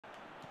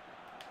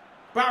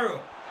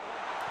Barrow.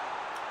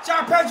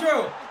 John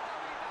Pedro.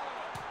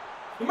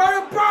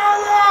 Mario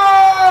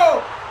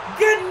Barrow!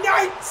 Good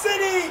night,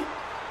 City!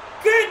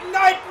 Good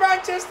night,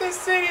 Manchester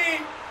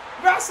City!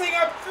 Racing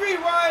up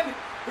 3-1.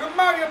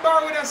 Mario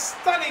Barrow with a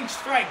stunning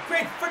strike.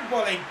 Great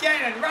football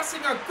again. And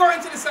Racing are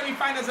going to the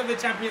semi-finals of the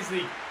Champions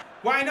League.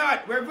 Why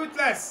not? We're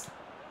ruthless.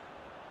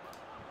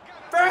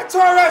 Ferran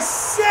Torres,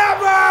 7!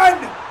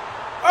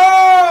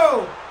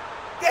 Oh!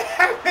 They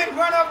have been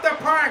run off the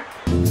park.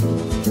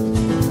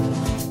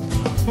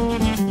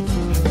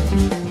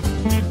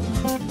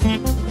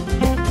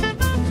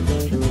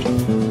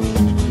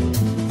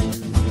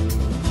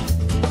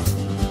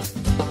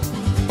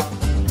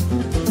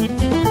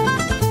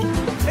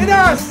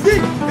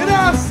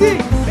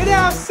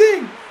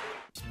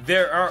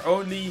 There are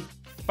only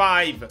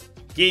 5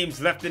 games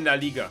left in La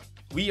Liga.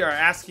 We are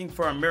asking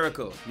for a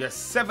miracle. You're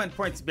 7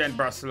 points behind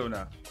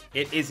Barcelona.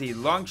 It is a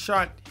long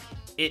shot.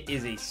 It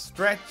is a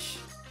stretch.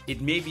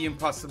 It may be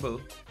impossible,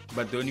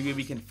 but the only way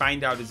we can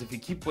find out is if we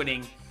keep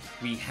winning.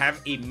 We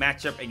have a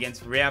matchup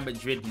against Real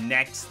Madrid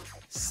next.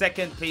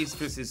 2nd place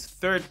versus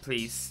 3rd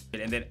place.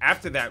 And then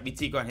after that, we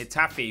take on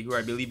Getafe, who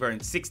I believe are in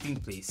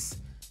 16th place.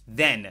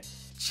 Then,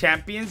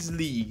 Champions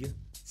League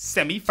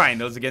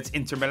semi-finals against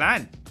Inter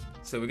Milan.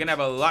 So we're gonna have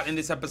a lot in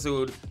this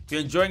episode. If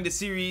you're enjoying the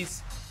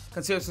series,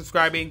 consider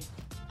subscribing.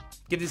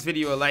 Give this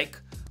video a like.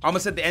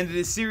 Almost at the end of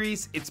this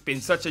series. It's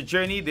been such a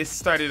journey. This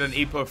started on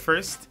April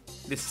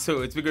 1st.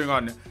 So it's been going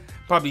on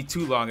probably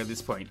too long at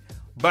this point.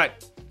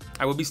 But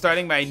I will be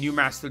starting my new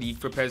Master League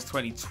for PES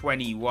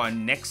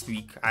 2021 next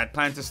week. I had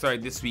planned to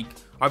start this week.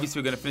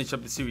 Obviously, we're gonna finish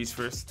up the series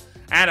first.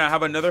 And I'll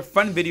have another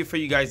fun video for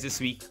you guys this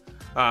week.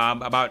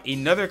 About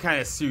another kind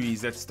of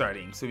series that's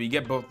starting. So we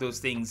get both those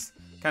things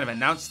kind of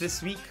announced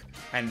this week,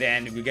 and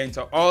then we get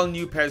into all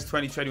new PES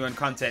 2021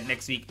 content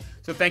next week.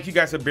 So thank you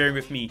guys for bearing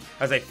with me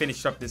as I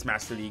finish up this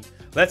Master League.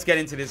 Let's get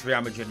into this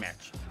Real Madrid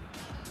match.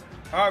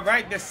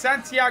 Alright, the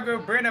Santiago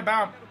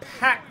Bernabeu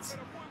packed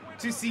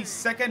to see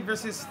 2nd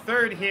versus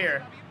 3rd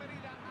here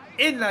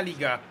in La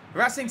Liga.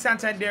 Racing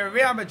Santander,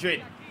 Real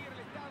Madrid.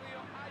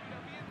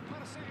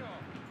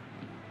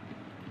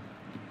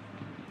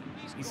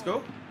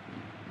 Isco.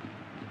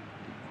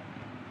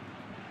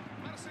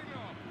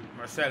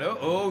 Marcelo,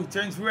 oh, he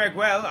turns Rueg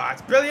well. Oh,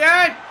 it's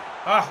brilliant!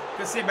 Oh,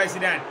 good save by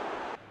Zidane.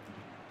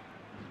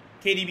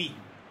 KDB.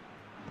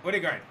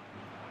 Odegaard.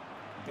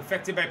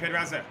 Deflected by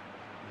Pedraza.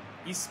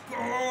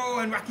 Isco,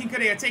 and Joaquin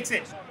Correa takes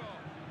it.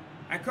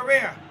 And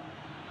Correa.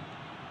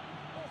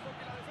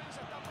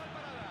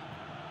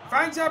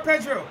 Finds out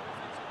Pedro.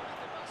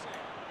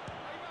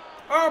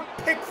 Oh,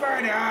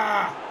 Pickford.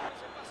 Ah.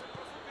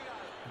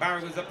 Barrow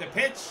goes up the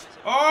pitch.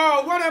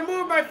 Oh, what a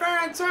move by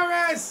Ferran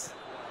Torres.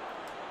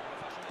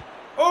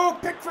 Oh,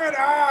 Pickford!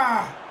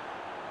 Ah!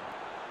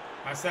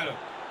 Marcelo.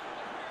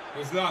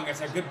 Goes long. That's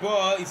a good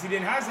ball.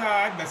 Eden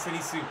Hazard.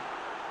 Basilisu.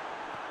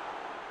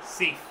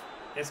 Safe.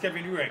 There's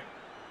Kevin Rueg.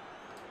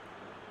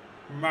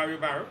 Mario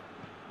Barrow.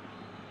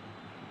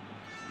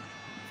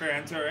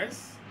 Ferran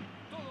Torres.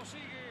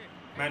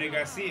 Manu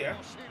Garcia.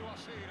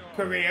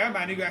 Correa.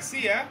 Manu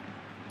Garcia.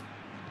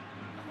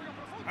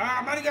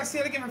 Ah, Manu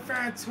Garcia looking for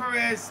Ferran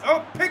Torres.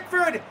 Oh,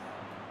 Pickford!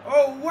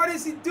 Oh, what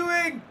is he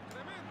doing?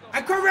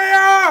 And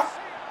Correa!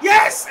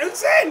 Yes!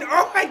 It's in!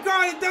 Oh my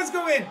god, it does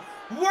go in!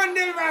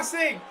 1-0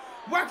 Racing!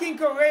 Joaquin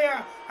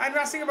Correa and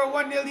Racing about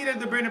 1-0 lead at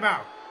the Bernabeu.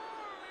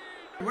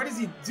 What is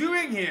he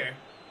doing here?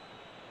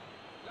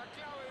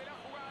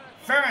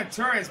 Ferran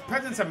Torres,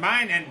 presence of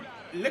mind, and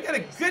look at a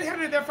good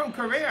header there from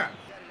Correa.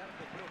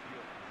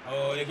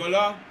 Oh, they go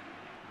long.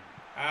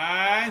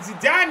 And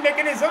Zidane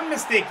making his own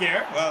mistake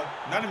here. Well,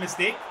 not a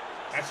mistake.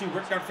 Actually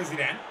worked out for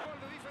Zidane.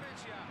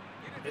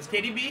 There's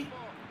KDB.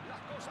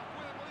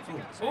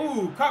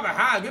 Oh,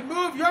 Carvajal, good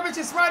move. Jovic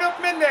is wide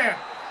open in there.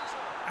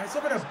 And it's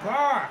over the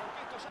bar.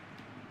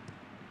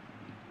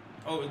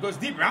 Oh, it goes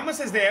deep. Ramos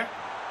is there.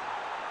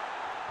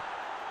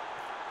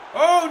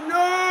 Oh,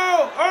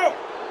 no.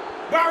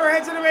 Oh, Barrow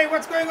heads it away.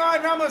 What's going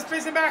on? Ramos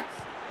plays it back.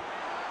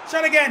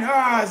 Shot again.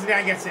 Oh,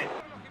 Zidane gets it.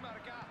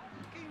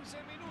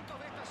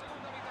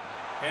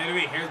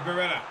 Anyway, here's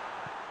Barella.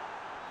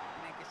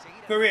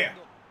 Correa.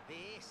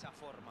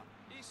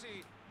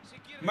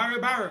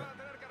 Mario Barrow.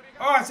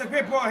 Oh, it's a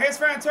great ball. Here's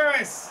Ferran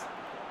Torres.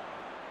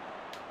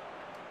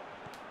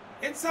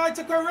 Inside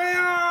to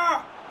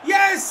Correa.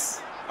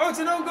 Yes! Oh, it's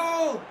an own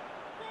goal.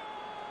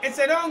 It's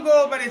an own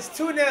goal, but it's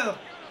 2-0.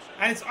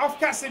 And it's off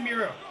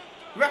Casemiro.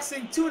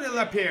 Racing 2-0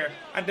 up here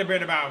at the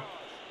Bernabeu.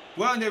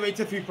 Well on their way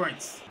to 3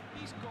 points.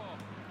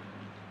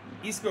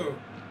 Isco.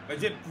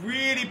 Legit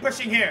really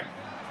pushing here.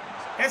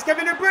 Here's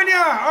Kevin De Bruyne.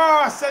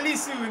 Oh,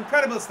 Salisu.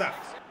 Incredible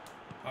stuff.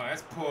 Oh,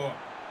 that's poor.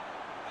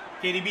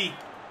 KDB.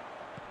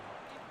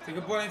 Take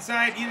a ball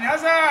inside. Eden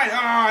Hazard.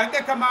 Oh, and the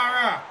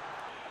Kamara.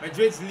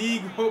 Madrid's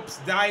league hopes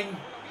dying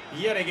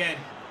yet again.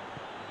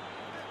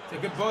 It's a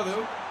good ball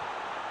though.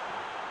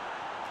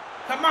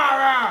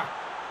 Kamara.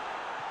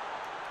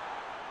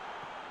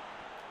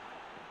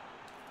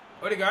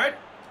 Odegaard.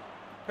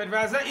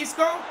 Pedraza.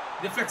 Isco.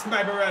 Deflected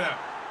by Barella.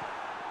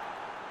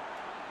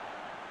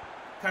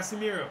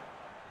 Casemiro.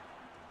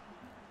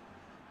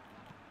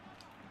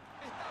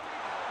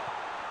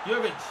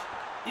 Jovic.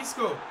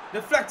 Isco.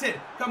 Deflected.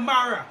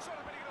 Kamara.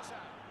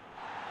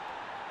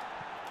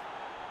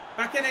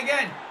 Back in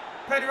again.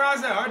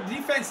 Pedraza. Our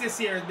defense this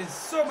year has been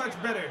so much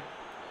better.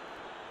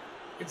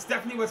 It's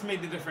definitely what's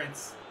made the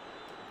difference.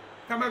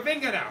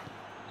 Kamavinga now.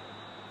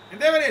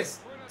 And there it is.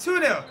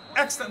 2-0.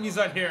 Excellent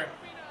result here.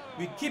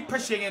 We keep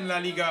pushing in La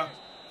Liga.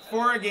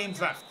 4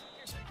 games left.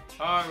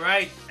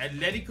 Alright.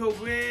 Atletico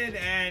win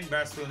and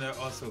Barcelona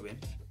also win.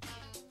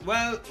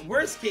 Well,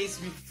 worst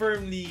case, we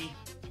firmly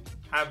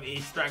have a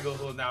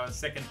stranglehold now in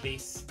second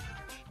place.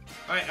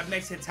 Alright, up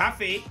next,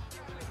 Getafe.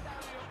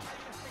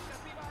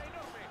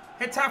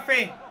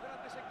 Getafe.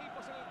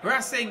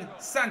 Racing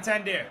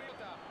Santander.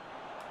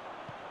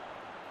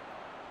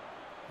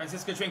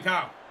 Francisco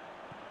Trincao.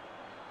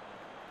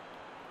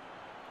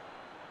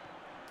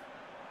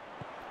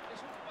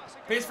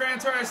 Pace Ferran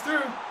Torres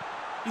through.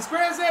 He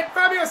squares it.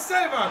 Fabio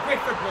Silva. Great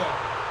football.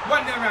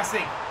 1-0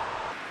 Racing.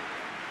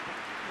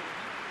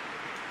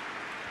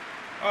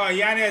 Oh,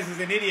 Yanez is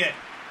an idiot.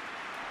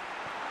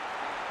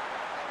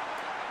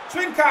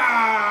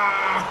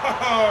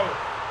 Trincao.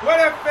 What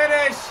a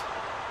finish.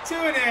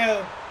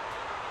 2-0.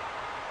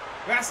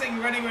 Racing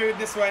running away with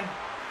this one.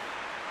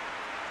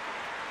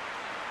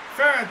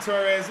 Ferran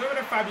Torres over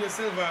to Fabio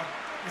Silva.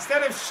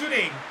 Instead of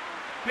shooting,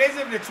 plays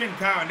over to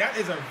Trincao, and that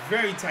is a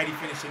very tidy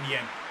finish in the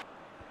end.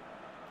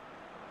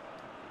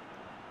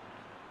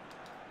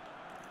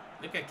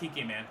 Look at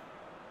Kike, man.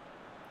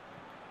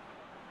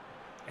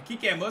 And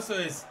Kike Hermoso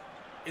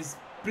is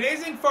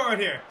blazing forward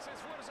here.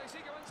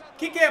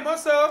 Kike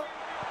Hermoso.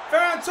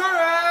 Ferran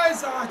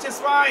Torres. Oh,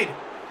 just wide.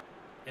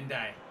 And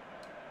die.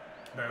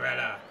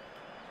 Barella.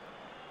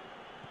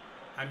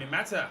 Jaime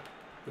Mata.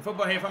 Good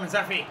football here from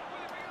Zafi.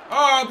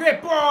 Oh,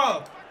 great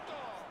ball.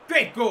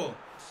 Great goal.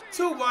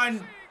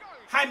 2-1.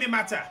 Jaime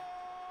Mata.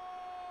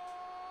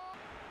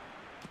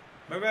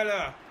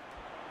 Barella.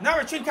 Now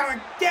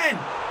Trincao again.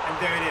 And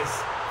there it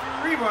is.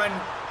 3-1.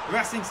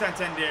 Racing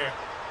Santander.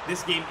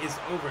 This game is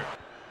over.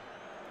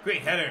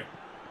 Great header.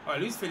 Oh,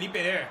 Luis Felipe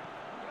there.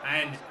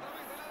 And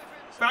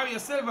Fabio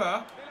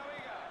Silva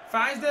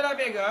finds De La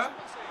Vega.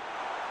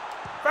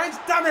 Finds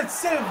David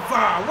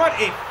Silva. What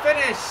a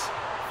finish.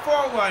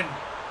 4-1.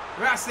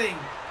 Racing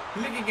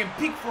looking in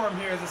peak form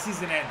here as the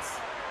season ends.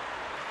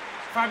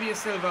 Fabio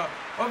Silva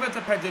over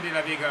to Pedro De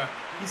La Vega.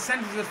 He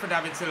centers this for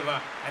David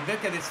Silva. And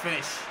look at this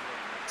finish.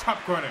 Top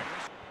corner.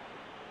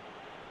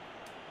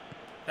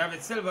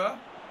 David Silva.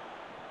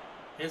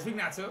 Here's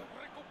Vignato.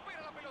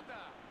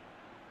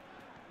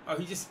 Oh,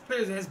 he just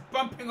plays his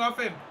bumping off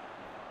him.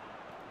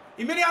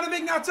 Emiliano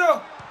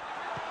Vignato.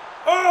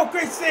 Oh,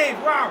 great save.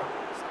 Wow.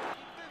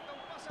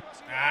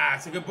 Ah,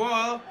 it's a good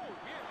ball.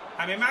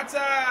 Jaime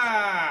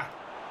Mata.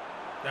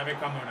 David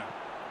Carmona.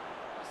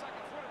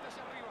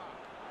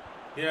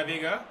 De La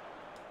Vega.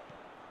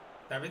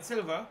 David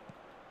Silva.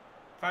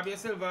 Fabio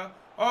Silva.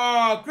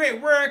 Oh,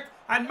 great work.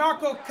 And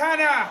Marco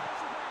Cana.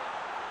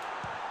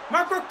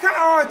 Marco Cana.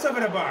 Oh, it's over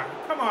the bar.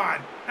 Come on.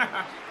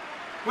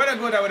 What a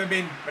goal that would have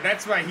been. But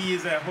that's why he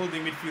is a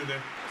holding midfielder.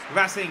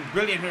 Racing,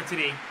 brilliant here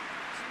today.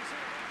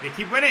 They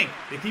keep winning.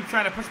 They keep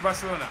trying to push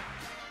Barcelona.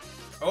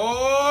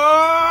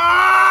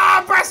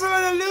 Oh,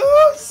 Barcelona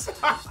lose.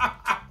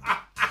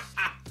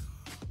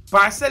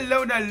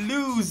 Barcelona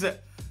lose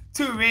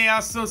to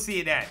Real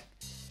Sociedad.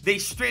 They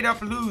straight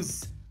up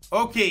lose.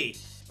 Okay.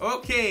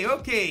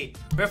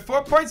 We're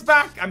 4 points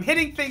back. I'm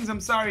hitting things.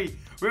 I'm sorry.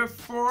 We're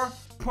 4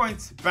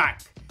 points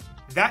back.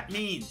 That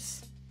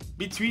means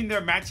between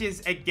their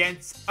matches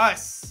against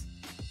us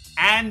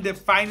and the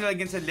final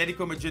against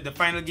Atletico Madrid, the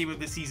final game of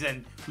the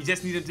season, we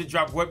just need them to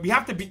drop one. We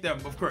have to beat them,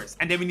 of course,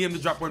 and then we need them to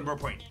drop 1 more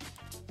point.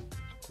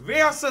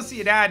 Real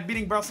Sociedad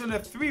beating Barcelona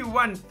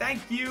 3-1.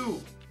 Thank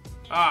you.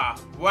 Ah,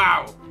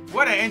 wow.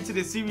 What an end to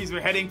the series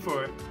we're heading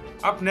for.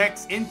 Up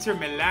next, Inter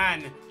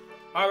Milan.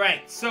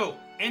 Alright, so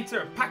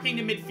Inter packing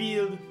the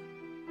midfield.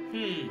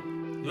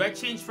 Do I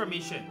change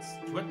formations?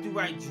 What do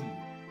I do?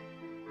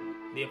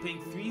 They're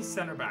playing 3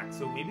 center backs,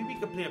 so maybe we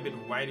could play a bit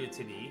wider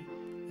today.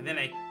 And then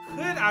I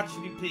could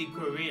actually play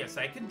Correa,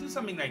 so I could do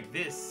something like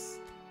this.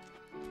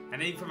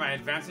 And then for my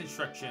advanced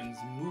instructions,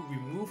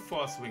 remove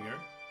false winger.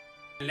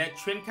 Let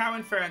Trincao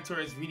and Ferran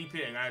Torres really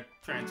play.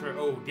 Ferran Torres.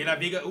 Oh, De La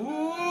Vega.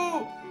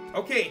 Ooh!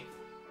 Okay.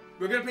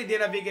 We're going to play De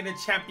La Vega in the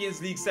Champions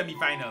League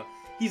semi-final.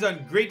 He's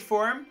on great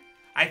form.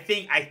 I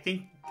think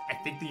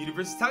the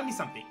universe is telling me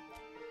something.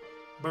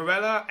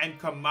 Barella and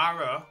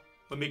Kamara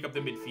will make up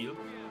the midfield.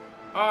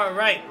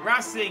 Alright,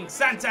 Racing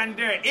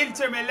Santander,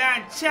 Inter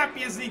Milan,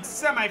 Champions League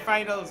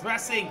semi-finals.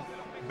 Racing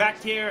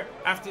back here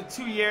after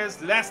 2 years.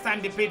 Last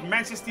time they played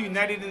Manchester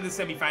United in the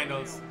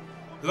semi-finals.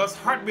 Lost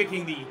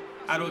heartbreakingly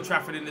at Old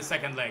Trafford in the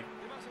second leg.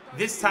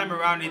 This time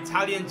around,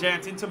 Italian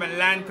giants Inter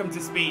Milan come to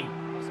Spain.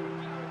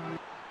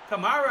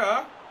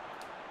 Kamara.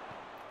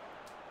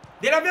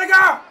 De La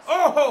Vega!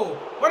 Oh,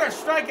 what a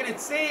strike and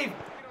it's saved.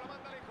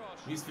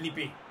 Luis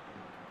Felipe.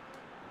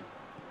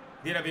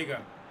 De La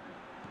Vega.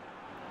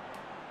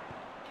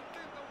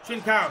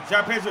 Trincao,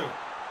 João Pedro.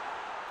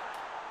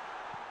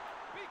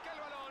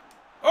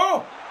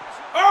 Oh!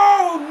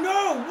 Oh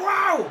no!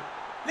 Wow!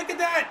 Look at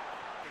that!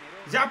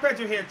 João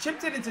Pedro here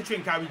chipped it into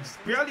Trincao. He's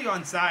barely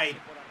onside.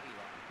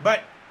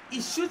 But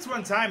he shoots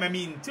one time. I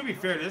mean, to be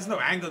fair, there's no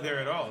angle there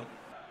at all.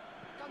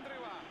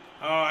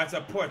 Oh, that's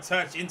a poor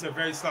touch into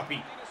very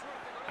sloppy.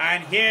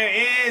 And here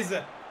is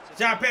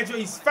João Pedro.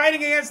 He's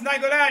fighting against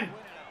Nainggolan.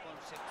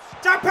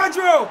 João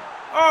Pedro!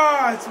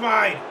 Oh, it's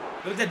wide.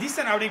 It was a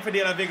decent outing for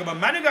De La Vega, but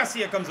Manu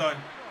Garcia comes on.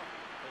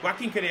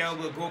 Joaquin Cadell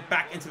will go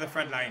back into the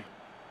front line.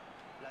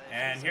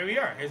 And here we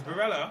are. Here's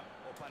Barella.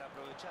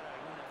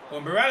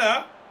 Oh,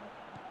 Barella.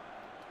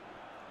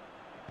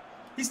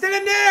 He's still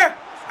in there.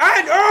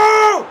 And,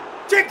 oh!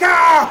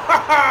 Trincao!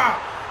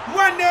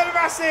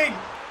 1-0 Racing.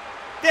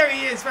 There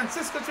he is.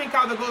 Francisco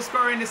Trincao, the goal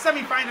scorer in the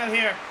semi-final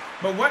here.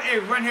 But what a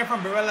run here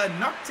from Barella.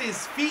 Knocked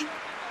his feet.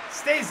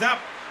 Stays up.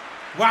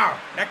 Wow,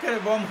 that could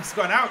have almost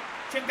gone out.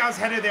 Trincao's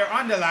header there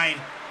on the line.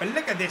 But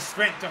look at this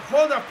strength to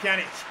hold up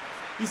Pjanic.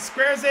 He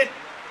squares it.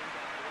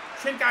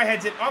 Trincao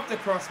heads it off the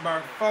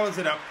crossbar. Follows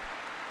it up.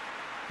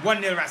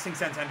 1-0 Racing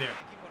Santander.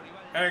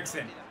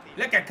 Eriksson.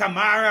 Look at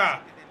Kamara.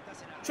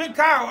 Trincao.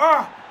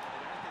 Oh.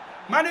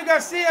 Manu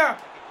Garcia.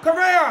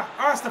 Correa.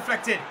 Oh, it's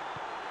deflected.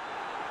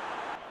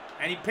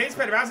 And he plays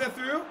Pedraza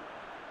through.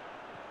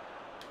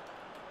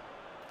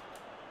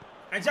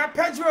 And João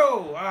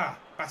Pedro. Ah,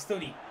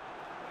 Bastoni.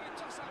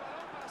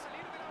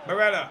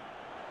 Barella.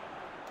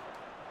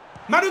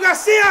 Manu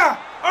Garcia.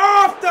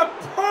 Off the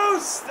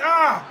post.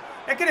 Ah,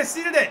 that could have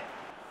sealed it.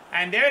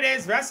 And there it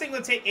is. Racing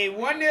will take a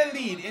 1-0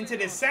 lead into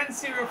the San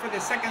Siro for the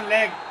second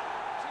leg.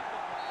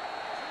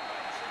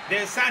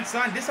 There's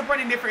Sanson.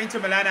 Disappointing day for Inter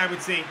Milan, I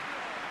would say.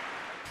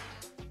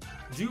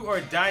 Do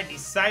or die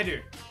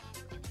decider.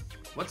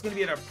 What's going to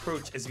be an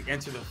approach as we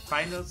enter the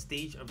final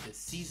stage of the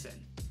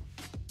season?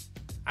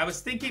 I was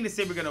thinking to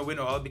say we're going to win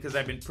all because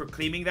I've been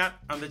proclaiming that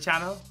on the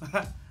channel.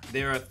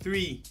 There are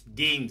 3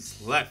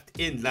 games left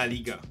in La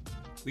Liga.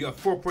 We got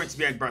 4 points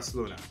behind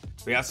Barcelona.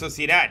 Real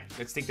Sociedad.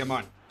 Let's take them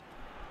on.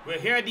 We're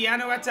here at the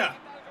Anoeta.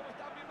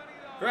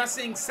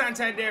 Racing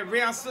Santander,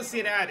 Real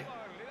Sociedad.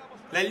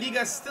 La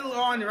Liga still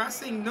on.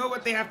 Racing know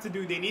what they have to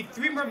do. They need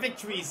 3 more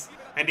victories.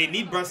 And they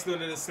need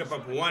Barcelona to slip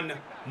up 1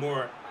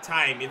 more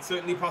time. It's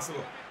certainly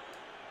possible.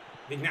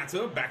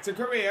 Vignato, back to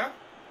Correa.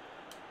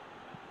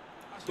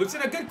 Whips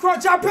in a good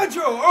cross. João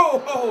Pedro.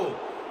 Oh,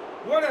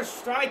 what a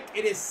strike.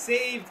 It is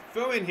saved.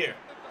 Throw in here.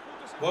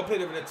 Ball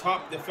played over the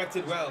top.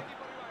 Deflected well.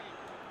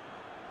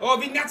 Oh,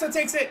 Vignato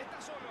takes it.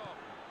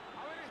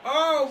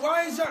 Oh,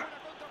 why is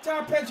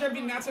João Pedro and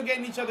Vignato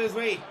getting each other's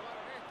way?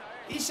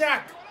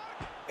 Ishak.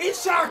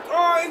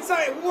 Oh,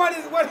 inside.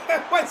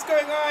 What's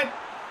going on?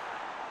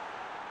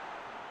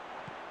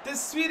 The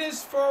Swedish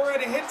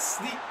forward hits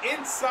the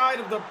inside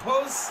of the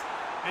post.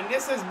 And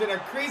this has been a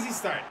crazy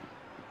start.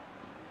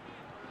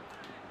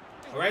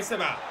 Alright,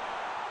 Sabah.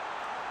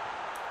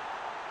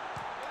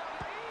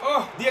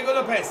 Oh, Diego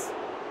Lopez.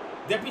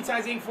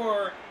 Deputizing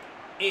for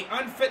a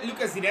unfit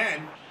Lucas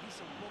Zidane.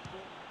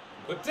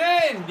 But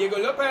then, Diego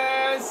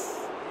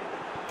Lopez.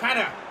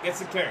 Kinda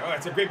gets it clear. Oh,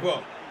 that's a great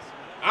ball.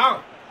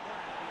 Out.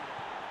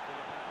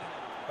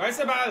 Alright,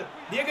 Sabah.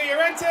 Diego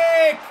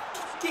Llorente.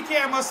 Kike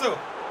Amoso.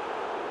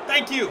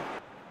 Thank you.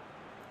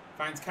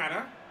 Finds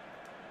Kana.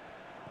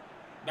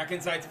 Back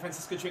inside to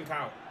Francisco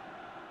Trincao.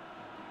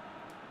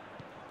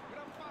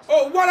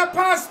 Oh, what a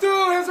pass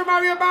too! Here's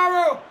Romario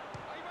Barro.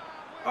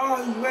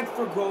 Oh, he went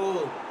for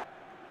goal.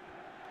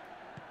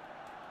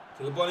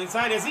 To the ball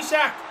inside. There's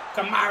Ishak.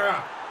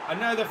 Kamara.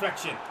 Another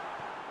deflection.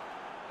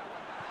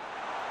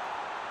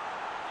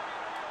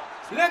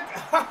 Look.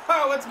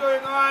 What's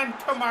going on?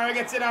 Kamara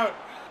gets it out.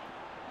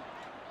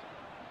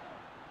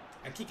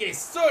 And Kike is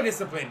so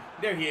disciplined.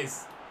 There he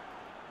is.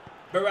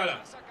 Barella.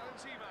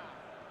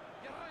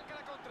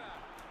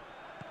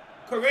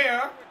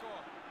 Correa.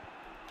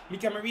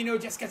 Mika Marino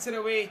just gets it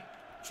away.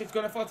 Shit's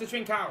gonna fall to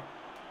Trincao.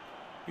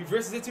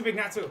 Reverses it to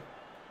Vignato.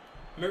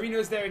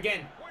 Marino's there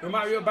again.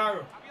 Romario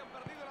Barro.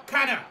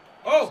 Kana.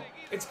 Oh,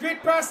 it's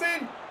great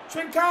passing.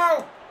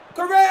 Trincao.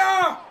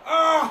 Correa.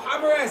 Oh,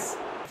 Alvarez.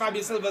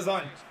 Fabio Silva's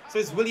on. So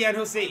it's Willian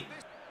Jose.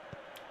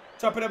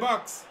 Top of the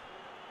box.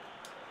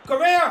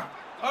 Correa.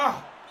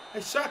 Oh,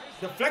 a shot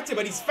deflected,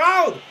 but he's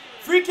fouled.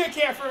 Free kick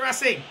here for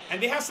Racing.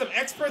 And they have some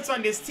experts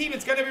on this team.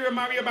 It's gonna be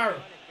Romario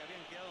Barro.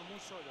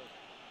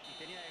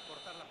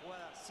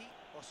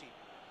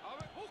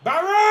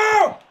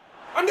 Barro!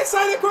 On the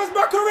side of the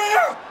crossbar,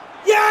 Correa!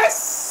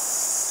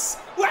 Yes!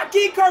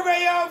 Joaquin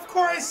Correa, of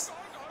course!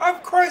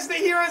 Of course, the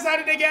Heroes at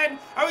it again.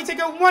 And we take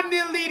a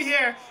 1-0 lead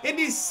here in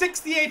the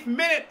 68th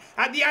minute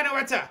at the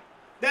Anoeta.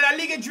 The La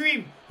Liga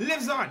dream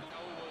lives on.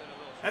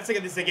 Let's look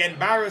at this again.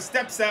 Barro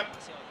steps up.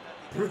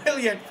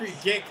 Brilliant free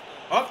kick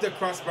off the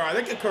crossbar.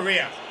 Look at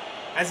Correa,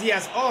 as he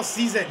has all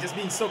season, just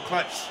being so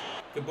clutch.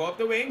 Good ball up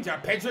the wing.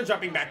 João Pedro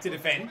dropping back to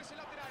defend.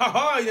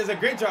 Haha, he does a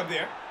great job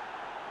there.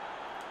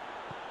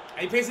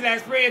 And he plays the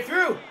last spray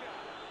through.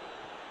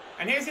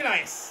 And here's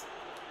Elias.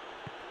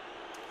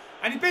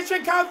 And he plays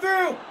Trincao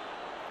through.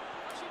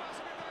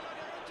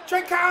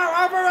 Trincao,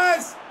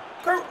 Alvarez.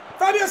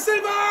 Fabio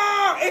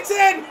Silva. It's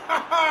in.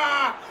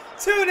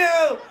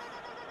 2-0.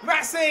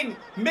 Racing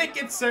make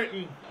it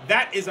certain.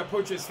 That is a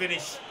poacher's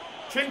finish.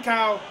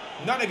 Trincao,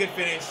 not a good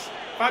finish.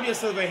 Fabio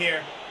Silva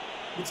here.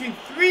 Between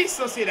 3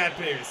 Sociedad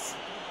players.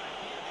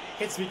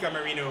 Hits Mika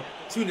Marino.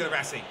 2-0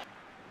 Racing.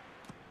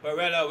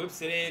 Barella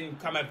whips it in.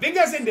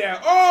 Camavinga's in there.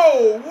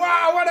 Oh,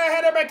 wow. What a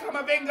header by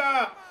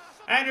Camavinga.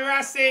 And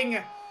Racing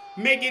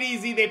make it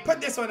easy. They put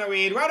this one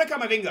away. Eduardo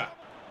Camavinga.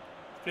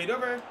 Played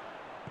over.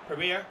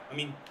 Pereira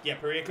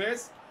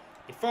clears.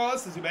 It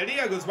falls.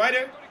 Zubeldia goes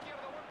wider.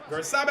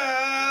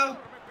 Gorsabel.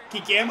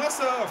 Kike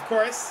Hermoso, of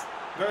course.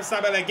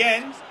 Gorsabel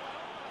again.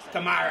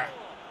 Kamara.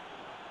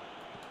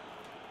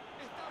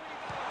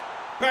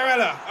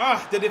 Barella.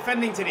 Oh, the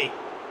defending today.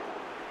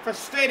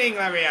 Frustrating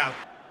La Real.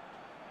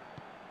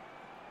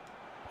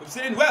 Whips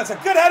it in well. It's a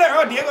good header.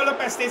 Oh, Diego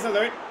Lopez stays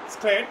alert. It's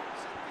cleared.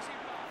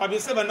 Fabio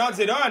Silva nods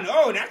it on.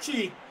 Oh, and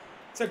actually,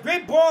 it's a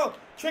great ball.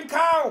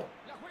 Trincao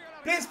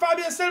plays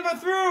Fabio Silva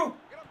through.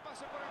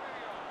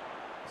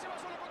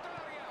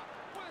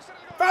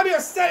 Fabio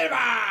Silva!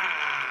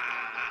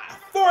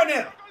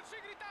 4-0.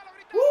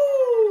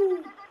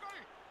 Woo!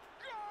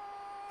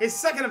 His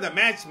second of the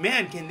match.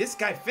 Man, can this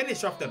guy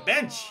finish off the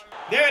bench?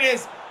 There it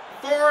is.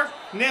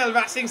 4-0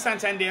 Racing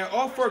Santander.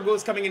 All 4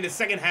 goals coming in the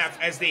second half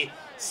as they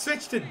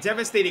switch to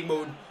devastating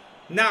mode.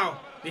 Now,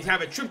 they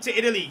have a trip to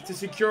Italy to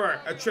secure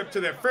a trip to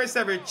their first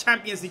ever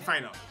Champions League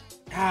final.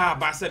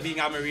 Barca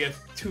beating Almeria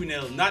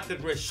 2-0. Not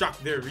that we're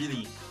shocked there,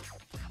 really.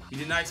 We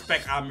did not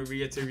expect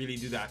Almeria to really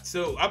do that.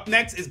 So, up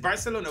next is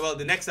Barcelona. Well,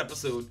 the next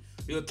episode,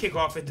 we will kick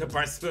off into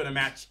Barcelona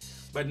match.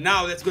 But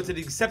now, let's go to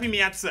the Giuseppe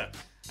Meazza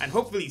and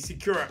hopefully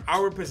secure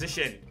our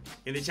position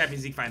in the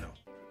Champions League final.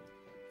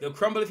 They'll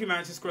crumble if you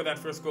manage to score that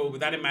first goal. With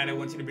that in mind, I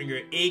want you to bring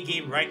your A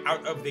game right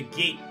out of the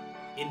gate.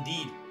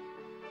 Indeed.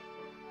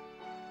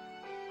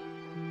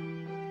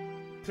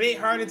 Play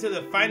hard until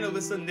the final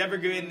whistle. Never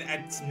give in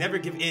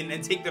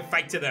and take the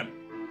fight to them.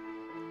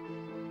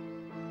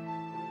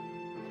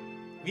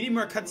 We need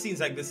more cutscenes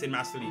like this in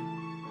Master League.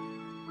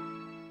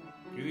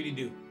 We really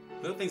do.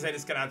 Little things like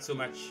this can add so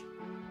much.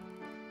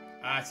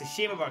 It's a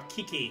shame about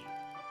Kike.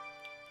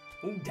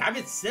 Ooh,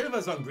 David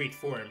Silva's on great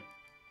form.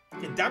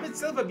 Can David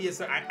Silva be a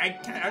start? I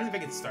don't know if I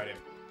can start him.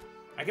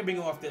 I can bring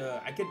him off the.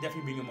 I could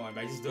definitely bring him on,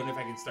 but I just don't know if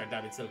I can start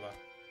David Silva.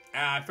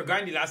 I forgot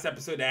in the last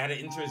episode I had to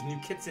enter his new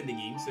kits in the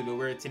game, so they'll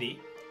wear it today.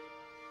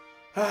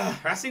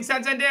 Racing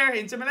Santander,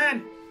 Inter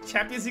Milan,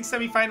 Champions League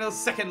semi-finals,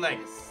 second leg.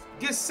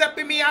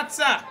 Giuseppe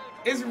Meazza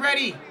is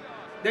ready.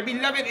 The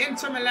beloved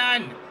Inter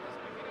Milan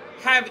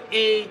have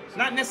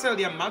not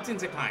necessarily a mountain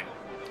to climb,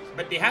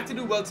 but they have to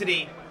do well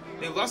today.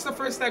 They lost the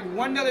first leg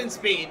 1-0 in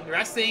Spain.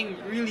 Racing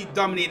really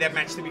dominated that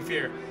match, to be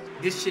fair.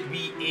 This should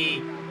be a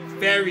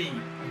very,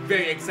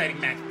 very exciting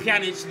match.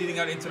 Pjanic leading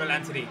out Inter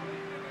Milan today.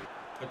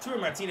 Arturo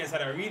Martinez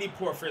had a really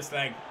poor first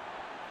leg.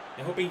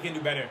 They're hoping he can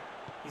do better.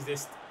 He's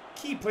this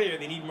key player.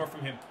 They need more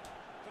from him.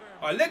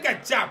 Oh, look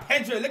at Ja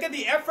Pedro. Look at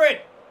the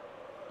effort.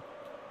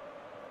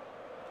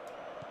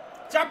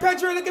 Ja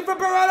Pedro looking for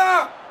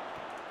Barella.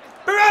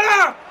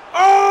 Barella!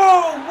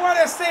 Oh,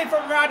 what a save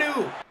from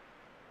Radu.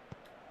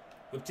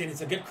 Whipped in.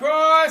 It's a good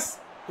cross.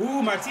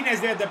 Ooh,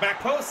 Martinez there at the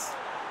back post.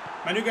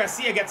 Manu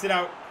Garcia gets it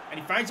out. And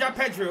he finds Ja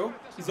Pedro.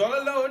 He's all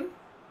alone.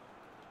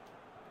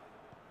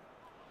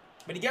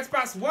 But he gets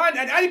past one.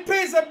 And he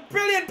plays a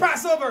brilliant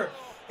pass over.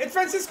 It's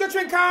Francisco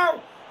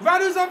Trincao.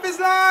 Radu's off his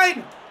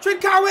line.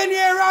 Trincao in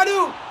here,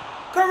 Radu.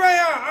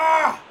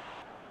 Correa.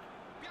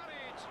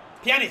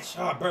 Pjanic.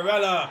 Oh,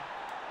 Barella.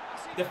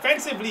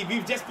 Defensively,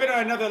 we've just been on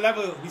another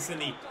level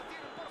recently.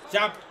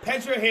 Ja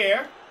Pedro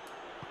here.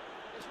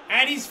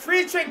 And he's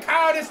free.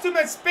 Trincao. There's too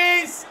much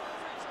space.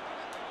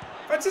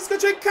 Francisco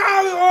Trincao.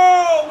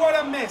 Oh, what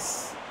a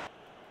miss.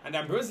 And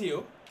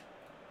Ambrosio.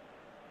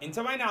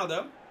 Into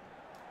Wijnaldum.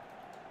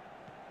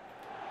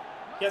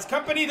 He has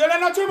company. Don't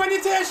let Arturo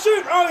Martinez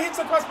shoot. Oh, he hits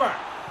the crossbar.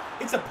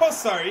 It's a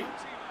post, sorry.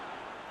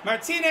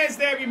 Martinez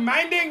there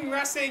reminding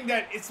Racing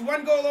that it's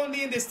 1 goal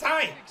only in this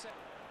tie.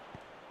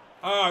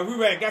 Oh,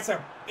 Ruben gets an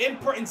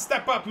important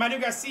step up. Manu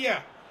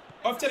Garcia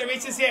off to the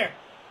races here.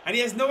 And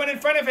he has no one in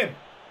front of him.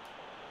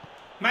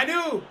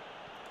 Manu.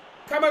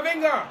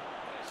 Camavinga.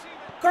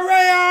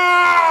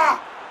 Correa.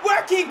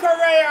 Working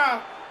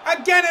Correa.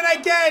 Again and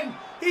again.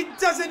 He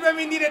does it when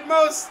we need it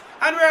most.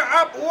 And we're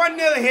up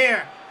 1-0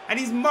 here. And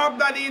he's mobbed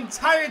by the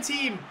entire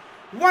team.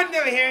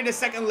 1-0 here in the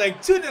second leg.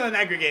 2-0 in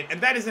aggregate. And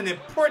that is an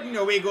important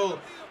away goal.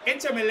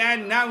 Inter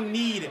Milan now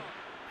need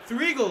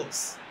 3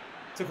 goals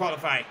to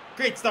qualify.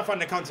 Great stuff on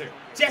the counter.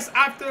 Just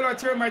after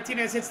Arturo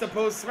Martinez hits the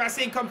post,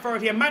 Racing come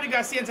forward here. Manu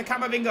Garcia into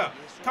Camavinga.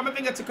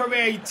 Camavinga to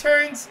Correa. He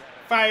turns,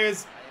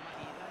 fires.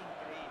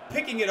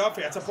 Picking it off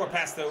here. That's a poor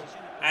pass though.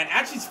 And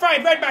actually it's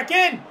fired right back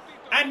in.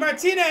 And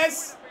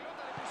Martinez.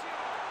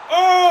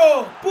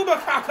 Oh,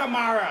 Boubacar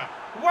Kamara.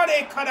 What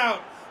a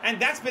cutout. And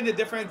that's been the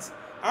difference.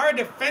 Our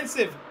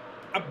defensive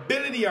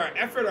ability, our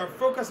effort, our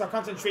focus, our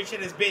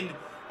concentration has been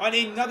on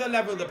another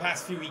level the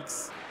past few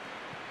weeks.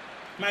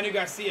 Manu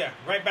Garcia,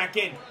 right back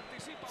in.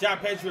 Ja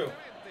Pedro.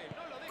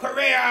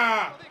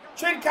 Correa.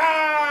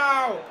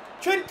 Trincao.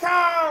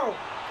 Trincao.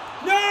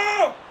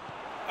 No!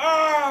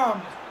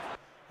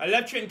 I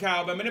love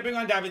Trincao, but I'm going to bring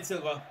on David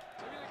Silva.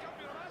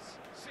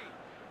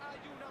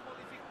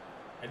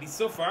 At least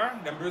so far,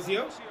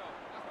 D'Ambrosio.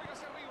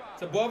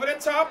 It's a ball over the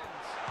top.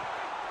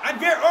 And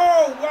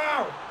oh,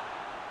 wow.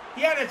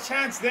 He had a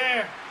chance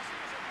there.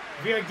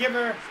 Veer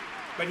Giver,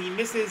 but he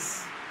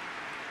misses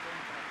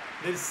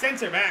the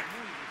center back.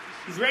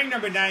 He's wearing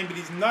number 9, but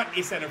he's not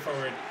a center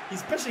forward.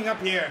 He's pushing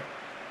up here.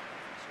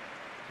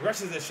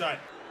 Rushes the shot.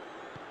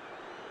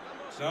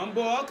 Long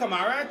ball,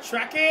 Kamara,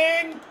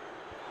 tracking.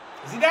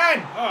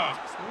 Zidane. Oh,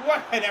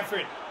 what an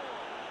effort.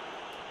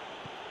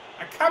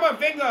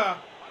 Akamavinga.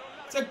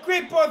 It's a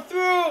great ball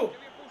through.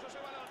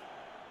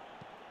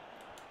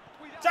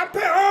 Jump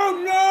it.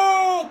 Oh,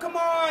 no. Come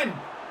on.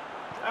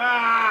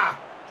 Ah.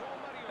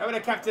 That would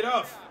have capped it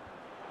off.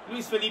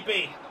 Luis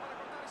Felipe.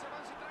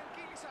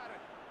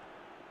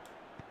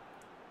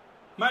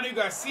 Manu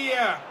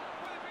Garcia.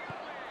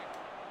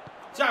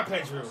 João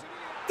Pedro.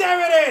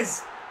 There it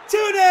is.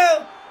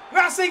 2-0.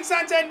 Racing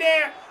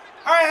Santander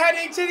are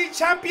heading to the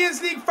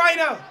Champions League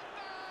final.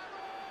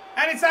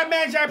 And it's that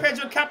man, João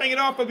Pedro, capping it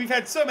off, but we've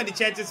had so many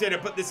chances here to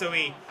put this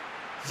away.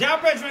 João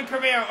Pedro and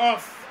Correa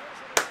off.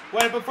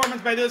 What a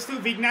performance by those two,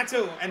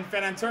 Vignato and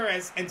Ferran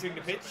Torres entering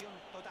the pitch.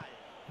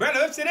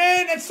 Barella lifts it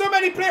in, and so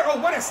many players.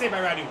 Oh, what a save by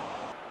Radu.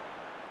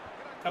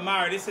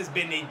 Kamara, this has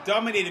been a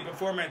dominating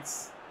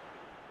performance.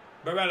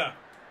 Barella.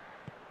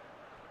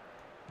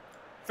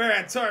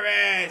 Ferran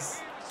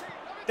Torres.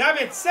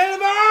 David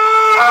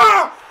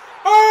Silva!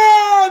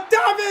 Oh,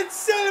 David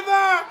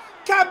Silva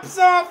caps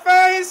off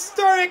a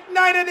historic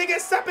night at the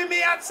Giuseppe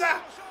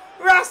Meazza.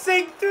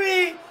 Racing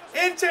 3,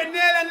 Inter 0,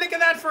 and look at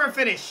that for a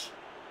finish.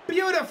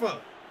 Beautiful.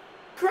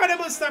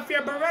 Incredible stuff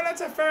here. Barella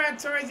to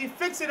Ferran Torres. He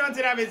flicks it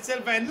onto David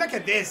Silva, and look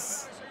at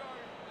this.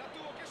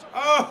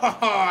 Oh,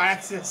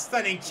 that's a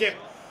stunning chip.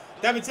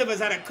 David Silva's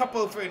had a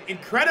couple of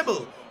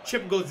incredible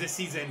chip goals this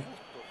season.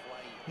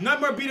 Not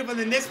more beautiful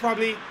than this,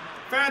 probably.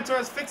 Ferran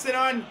Torres flicks it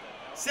on.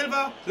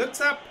 Silva looks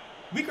up.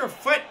 Weaker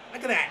foot.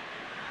 Look at that.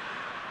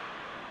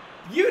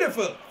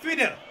 Beautiful.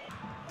 3-0.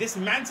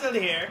 Dismantled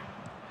here.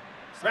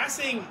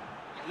 Racing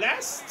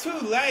last 2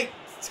 legs.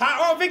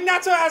 Oh,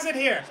 Vignato has it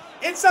here.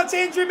 Insult to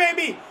injury,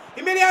 maybe.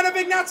 Emiliano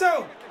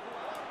Vignato.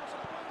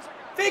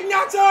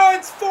 Vignato,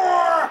 it's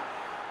 4.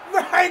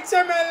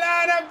 Inter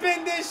Milan have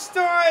been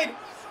destroyed.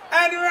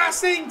 And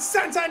Racing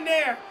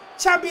Santander,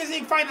 Champions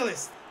League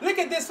finalists. Look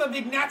at this from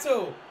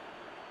Vignato.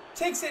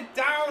 Takes it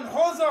down,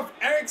 holds off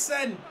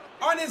Eriksson.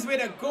 On his way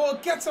to goal,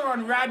 gets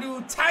around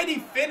Radu. Tidy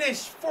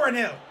finish,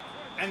 4-0.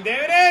 And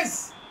there it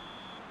is.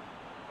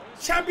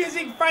 Champions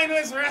League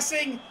finalists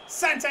Racing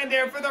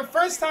Santander for the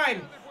first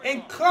time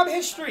in club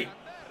history.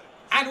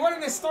 And what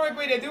an historic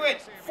way to do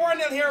it.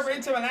 4-0 here over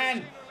Inter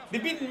Milan. They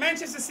beat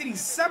Manchester City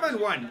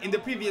 7-1 in the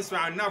previous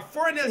round. Now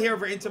 4-0 here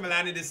over Inter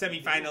Milan in the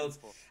semi-finals.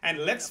 And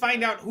let's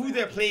find out who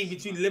they're playing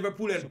between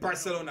Liverpool and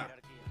Barcelona.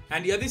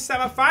 And the other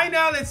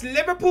semi-final, it's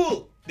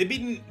Liverpool. They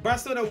beaten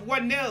Barcelona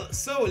 1-0.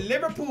 So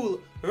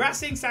Liverpool,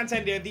 Racing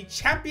Santander, the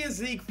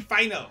Champions League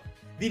final.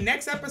 The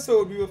next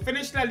episode, we will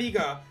finish La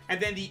Liga.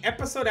 And then the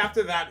episode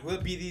after that will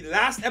be the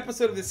last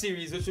episode of the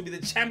series, which will be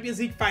the Champions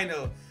League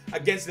final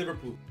against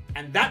Liverpool.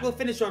 And that will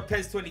finish our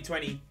PES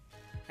 2020.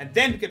 And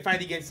then we can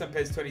finally get some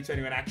PES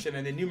 2021 action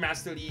and the new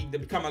Master League, the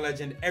Become a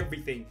Legend,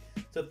 everything.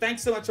 So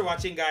thanks so much for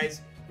watching,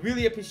 guys.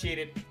 Really appreciate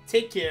it.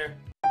 Take care.